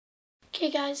Okay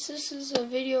guys, this is a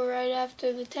video right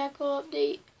after the tackle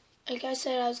update. Like I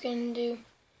said, I was going to do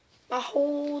my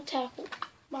whole tackle,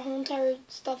 my whole entire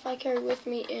stuff I carry with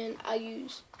me and I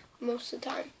use most of the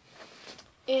time.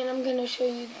 And I'm going to show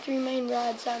you the three main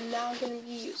rods I'm now going to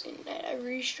be using that I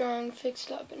restrung,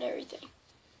 fixed up, and everything.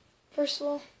 First of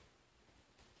all,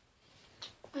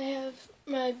 I have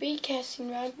my bait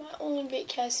casting rod, my only bait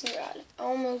casting rod.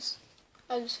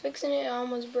 I was fixing it, I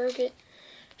almost broke it.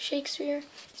 Shakespeare,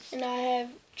 and I have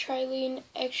Trilene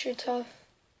Extra Tough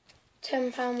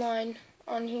 10-pound line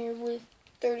on here with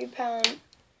 30-pound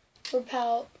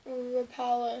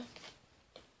Rapala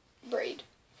braid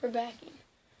for backing.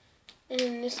 And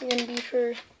then this is going to be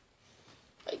for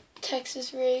like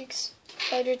Texas rigs,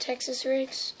 lighter Texas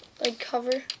rigs, like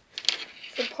cover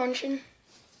for punching.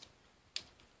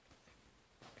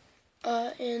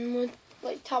 And with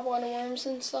like top water worms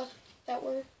and stuff that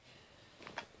work.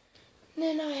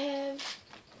 Then I have,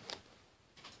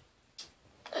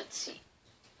 let's see,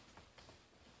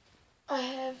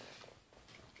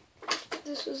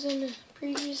 this was in a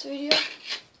previous video,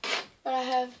 but I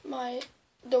have my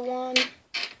Dewan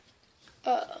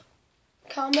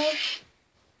combo.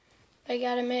 I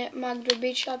got him at Magda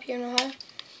Bait Shop here in Ohio.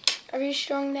 I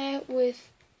restrung that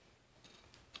with,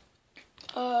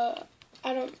 I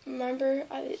don't remember,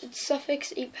 it's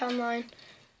Suffix 8-pound line.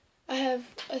 I have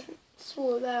a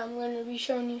spool that I'm going to be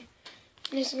showing you.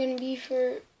 And this is going to be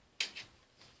for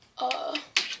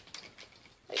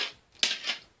like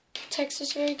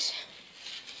Texas rigs,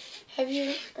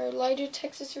 heavier or lighter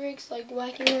Texas rigs like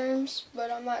wacky worms, but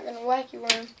I'm not going to wacky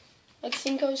worm. Like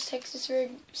Cinco's Texas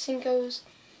rig, Cinco's,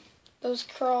 those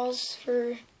crawls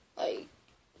for like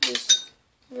just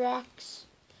rocks,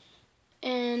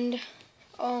 and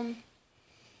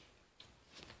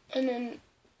then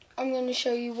I'm going to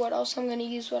show you what else I'm going to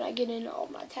use when I get into all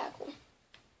my tackle.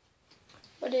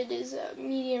 But it is a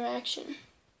medium action,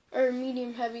 or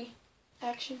medium heavy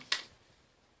action.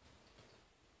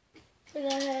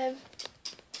 Then I have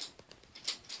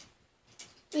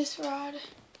this rod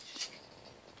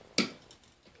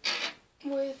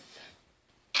with,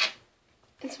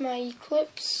 it's my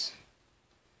Eclipse.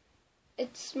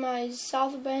 It's my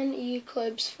South Bend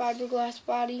Eclipse fiberglass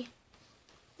body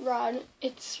rod.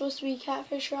 It's supposed to be a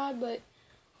catfish rod, but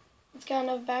it's got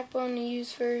enough backbone to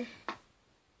use for,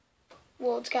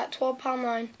 well, it's got 12-pound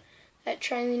line, that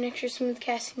Trilene Extra Smooth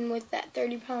casting with that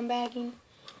 30-pound backing,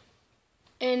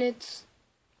 and it's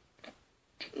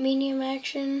medium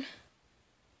action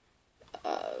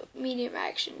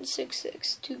 6'6",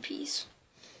 2-piece,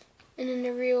 and then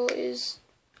the reel is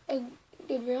a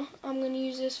good reel. I'm going to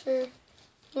use this for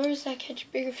lures that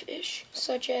catch bigger fish,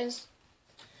 such as,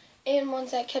 and ones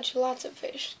that catch lots of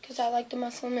fish, because I like to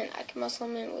muscle them in. I can muscle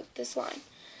them in with this line.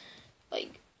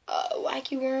 Like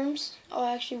wacky worms, I'll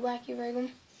actually wacky rig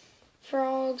them.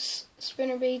 Frogs,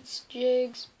 spinner baits,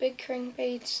 jigs, big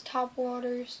crankbaits, top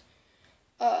waters,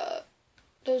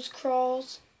 those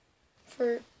crawls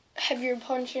for heavier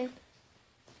punching.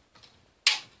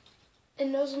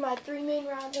 And those are my three main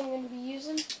rods I'm going to be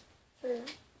using for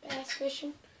bass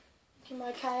fishing, in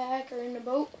my kayak or in the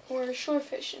boat, or shore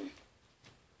fishing.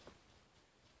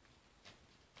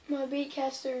 My bait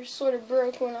caster sort of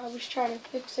broke when I was trying to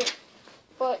fix it,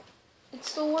 but it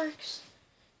still works.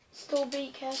 It's still a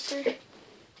bait caster,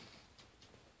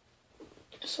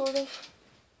 sort of.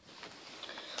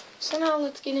 So now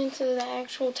let's get into the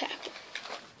actual tackle.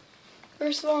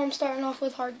 First of all, I'm starting off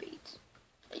with hard baits,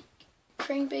 like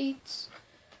crankbaits,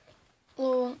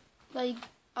 little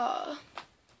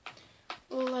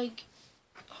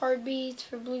hard baits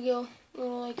for bluegill,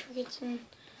 little like crickets and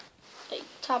like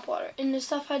top water. And the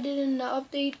stuff I did in the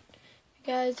update, you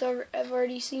guys have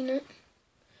already seen it,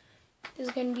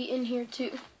 is going to be in here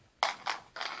too.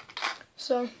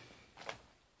 So,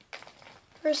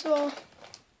 first of all,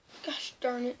 gosh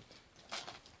darn it.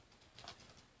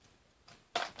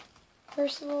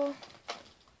 First of all,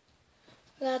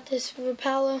 I got this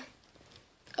Rapala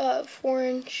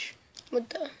 4-inch with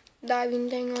the diving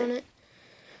thing on it.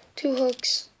 2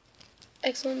 hooks,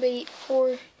 excellent bait,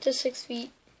 4 to 6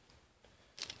 feet.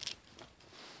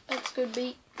 That's good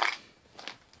bait.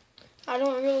 I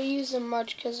don't really use them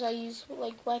much because I use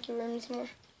like wacky worms more.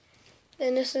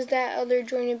 And this is that other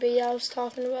jointed bait I was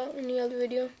talking about in the other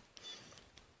video.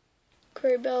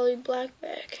 Curry belly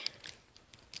blackback.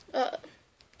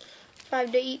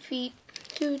 5 to 8 feet,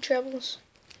 2 trebles.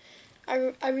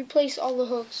 I replaced all the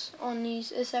hooks on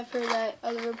these except for that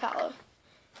other Rapala.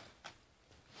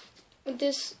 With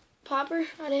this popper,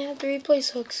 I didn't have to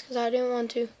replace hooks because I didn't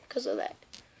want to because of that.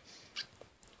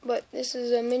 But this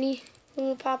is a mini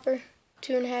hula popper,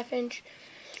 2.5 inch.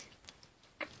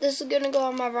 this is going to go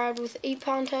on my rod with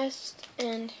 8-pound test,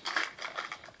 and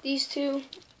these two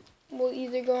will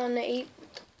either go on the 8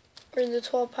 or the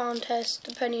 12-pound test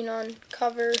depending on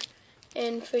cover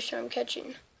and fish I'm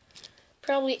catching.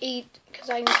 Probably 8 because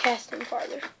I can cast them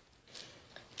farther.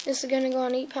 This is going to go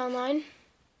on 8-pound line.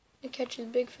 It catches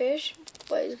big fish,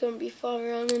 but it's going to be fun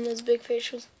running this big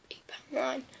fish with 8-pound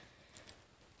line.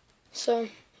 So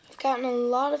I've gotten a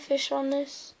lot of fish on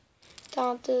this.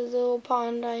 Down at the little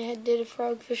pond I did a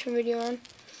frog fishing video on.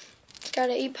 It's got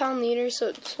an 8-pound leader, so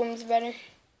it swims better.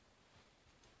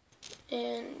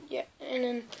 And yeah, and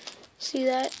then see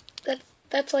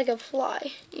that's like a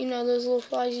fly. You know those little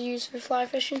flies you use for fly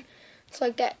fishing? It's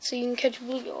like that, so you can catch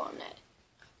bluegill on that.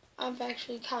 I've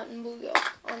actually caught bluegill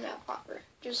on that popper.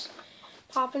 Just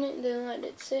popping it and then let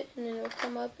it sit, and then it'll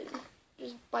come up and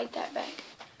just bite that back.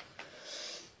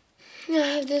 I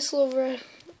have this little red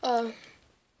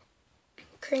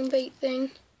crankbait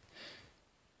thing.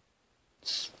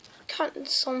 It's caught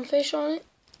some fish on it.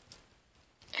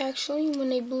 Actually, when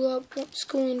they blew up,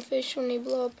 schooling fish, when they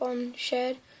blow up on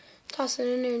shad, toss it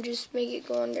in there and just make it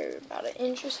go under about an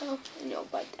inch or so, and you'll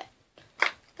bite that.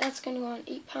 That's going to go on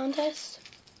 8-pound test.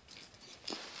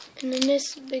 And then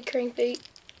this big crankbait,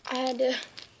 I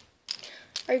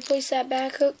replaced that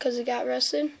back hook because it got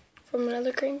rusted from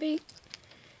another crankbait.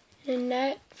 And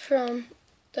that from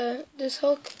this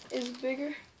hook is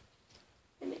bigger,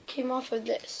 and it came off of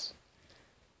this.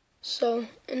 So,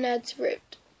 and that's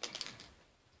ripped.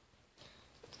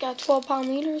 It's got 12-pound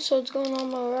leader, so it's going on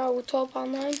my rod with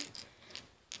 12-pound line.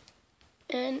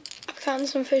 And I've caught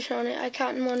some fish on it. I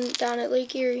caught one down at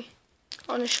Lake Erie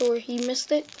on the shore. He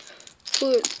missed it,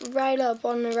 flew it right up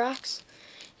on the rocks.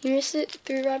 He missed it,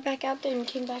 threw it right back out there, and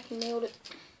came back and nailed it.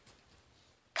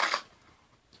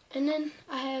 And then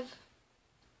I have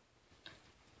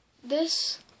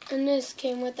this, and this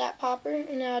came with that popper,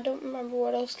 and I don't remember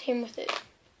what else came with it.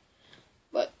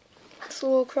 But it's a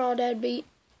little crawdad bait.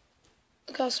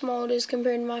 Look how small it is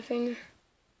compared to my finger.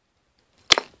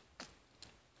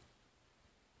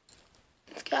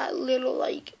 It's got little,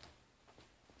 like,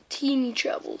 teeny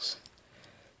trebles.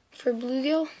 For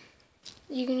bluegill,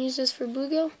 you can use this for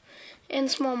bluegill and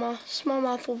smallmouth.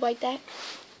 Smallmouth will bite that.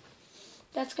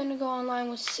 That's going to go online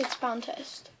with 6-pound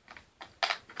test.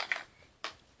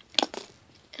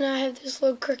 And I have this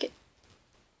little cricket.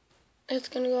 That's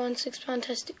going to go on 6-pound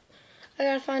test too. I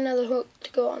got to find another hook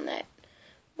to go on that.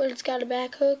 But it's got a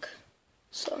back hook.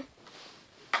 So.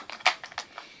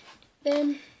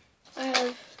 Then I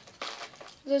have,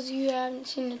 for those of you who haven't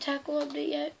seen the tackle update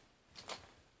yet,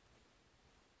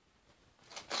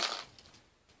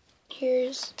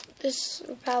 here's this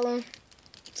Rapala.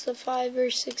 It's a 5 or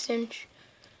 6 inch.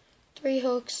 3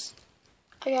 hooks.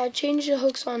 I gotta change the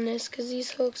hooks on this because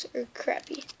these hooks are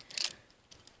crappy.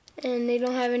 And they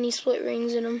don't have any split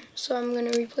rings in them. So I'm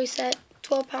gonna replace that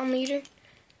 12-pound leader.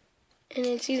 And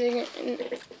it's either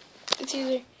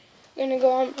gonna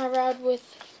go on my rod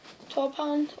with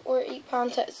 12-pound or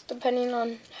 8-pound test, depending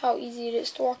on how easy it is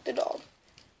to walk the dog.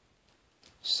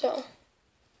 So,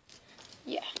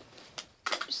 yeah.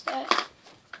 Just that.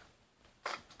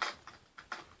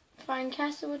 If I can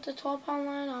cast it with the 12-pound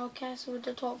line, I'll cast it with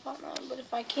the 12-pound line. But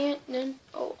if I can't, then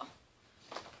oh well.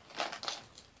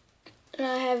 And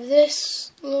I have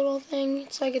this little thing.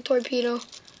 It's like a torpedo.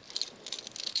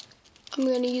 I'm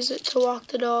going to use it to walk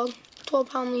the dog.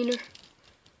 12-pound leader.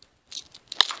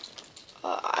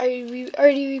 I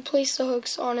already replaced the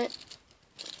hooks on it.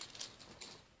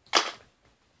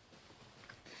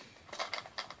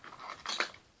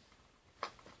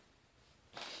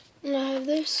 And I have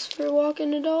this for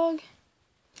walking the dog.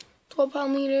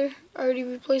 12-pound leader. I already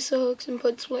replaced the hooks and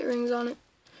put split rings on it.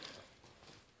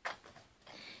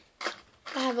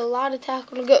 I have a lot of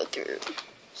tackle to go through.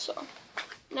 So,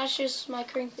 that's just my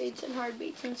crankbaits and hard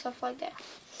baits and stuff like that.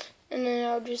 And then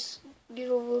I'll just get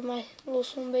over with my little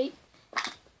swim bait.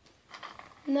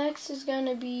 Next is going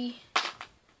to be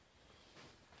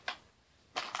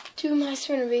 2 of my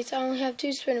spinner baits. I only have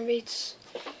 2 spinner baits.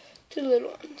 2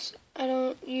 little ones. I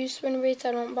don't use spinner baits.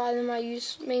 I don't buy them. I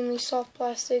use mainly soft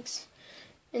plastics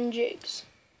and jigs.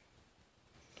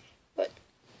 But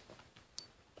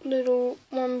little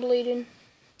one-bladed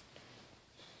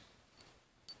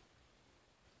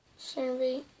spinner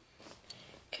bait.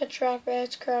 Catch rock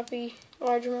bass, crappie,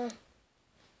 largemouth,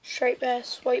 striped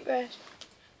bass, white bass.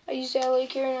 I used that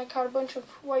lake here and I caught a bunch of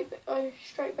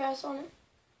striped bass on it.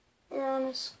 We were on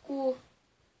a school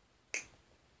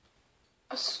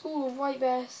of white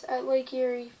bass at Lake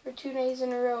Erie for 2 days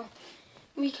in a row.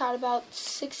 We caught about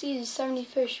 60 to 70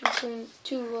 fish between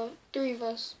 3 of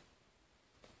us.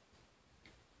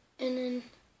 And then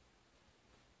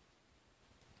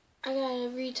I gotta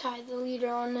retie the leader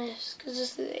on this because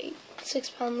this is a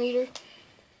 6-pound leader.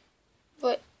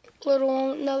 But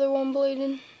another one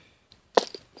bladed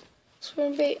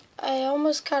swim bait. I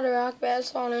almost caught a rock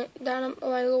bass on it down at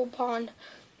my little pond.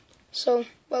 So,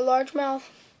 but largemouth,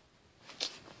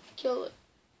 kill it.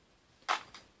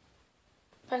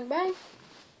 Bang bang.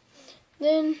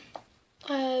 Then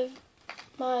I have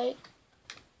my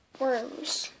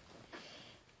worms.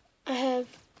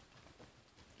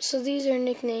 So these are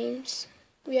nicknames.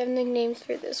 We have nicknames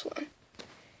for this one.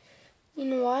 You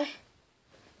know why?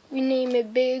 We name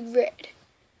it Big Red.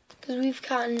 Because we've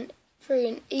caught a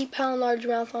friggin' 8-pound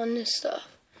largemouth on this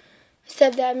stuff.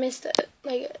 Except that I missed a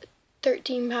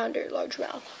 13-pounder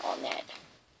largemouth on that.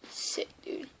 Sick,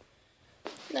 dude.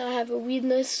 Now I have a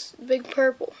weedless Big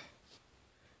Purple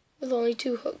with only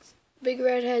 2 hooks. Big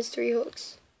Red has 3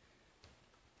 hooks.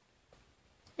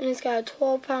 And it's got a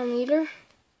 12-pound leader.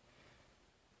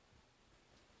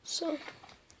 So,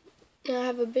 now I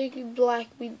have a Big Black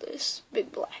weedless.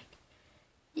 Big Black.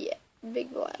 Yeah,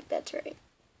 Big Black, that's right.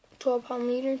 12-pound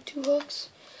leader, 2 hooks.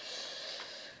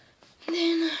 And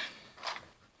then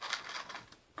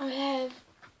I have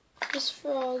this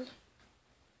frog.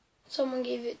 Someone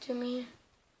gave it to me.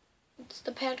 It's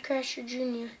the Pad Crasher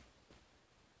Jr.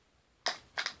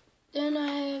 Then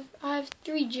I have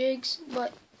 3 jigs,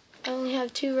 but I only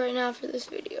have 2 right now for this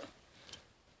video.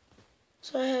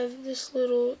 So I have this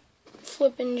little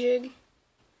flipping jig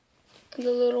with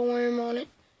a little worm on it.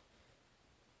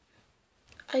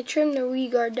 I trimmed the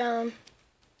weed guard down.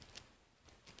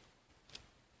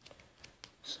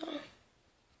 So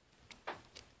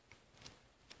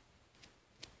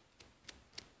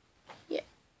yeah,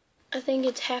 I think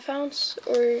it's 1/2 ounce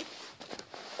or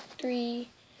 3.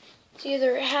 It's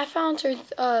either 1/2 ounce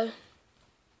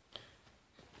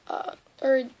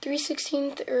or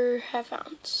 3/16 or 1/2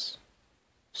 ounce.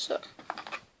 So,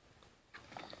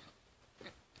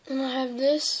 and I have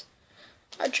this.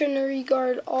 I trimmed the weed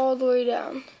guard all the way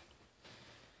down.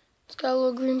 It's got a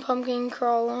little green pumpkin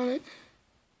crawl on it.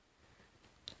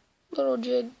 Little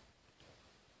jig.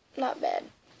 Not bad.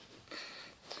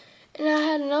 And I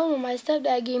had another one my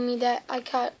stepdad gave me that I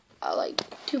caught a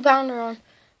 2-pounder on.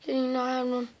 Didn't even know I had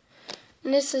one.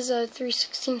 And this is a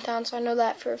 3/16 ounce. I know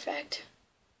that for a fact.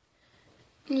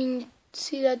 And you can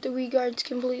see that the weed guard's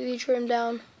completely trimmed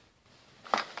down.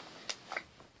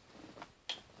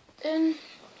 And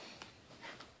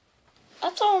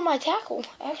that's all my tackle,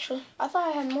 actually. I thought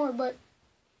I had more, but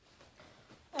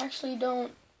I actually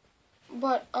don't.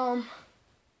 But I'm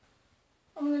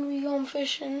gonna be going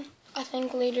fishing. I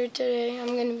think later today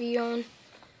I'm gonna be going.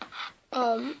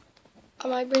 I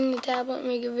might bring the tablet and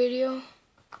make a video,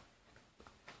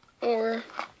 or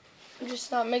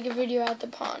just not make a video at the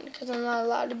pond because I'm not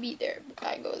allowed to be there. But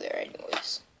I go there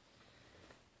anyways.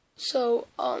 So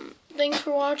thanks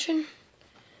for watching.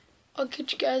 I'll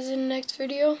catch you guys in the next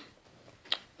video.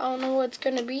 I don't know what it's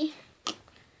gonna be.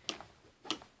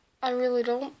 I really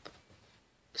don't.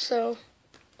 So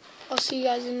I'll see you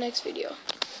guys in the next video.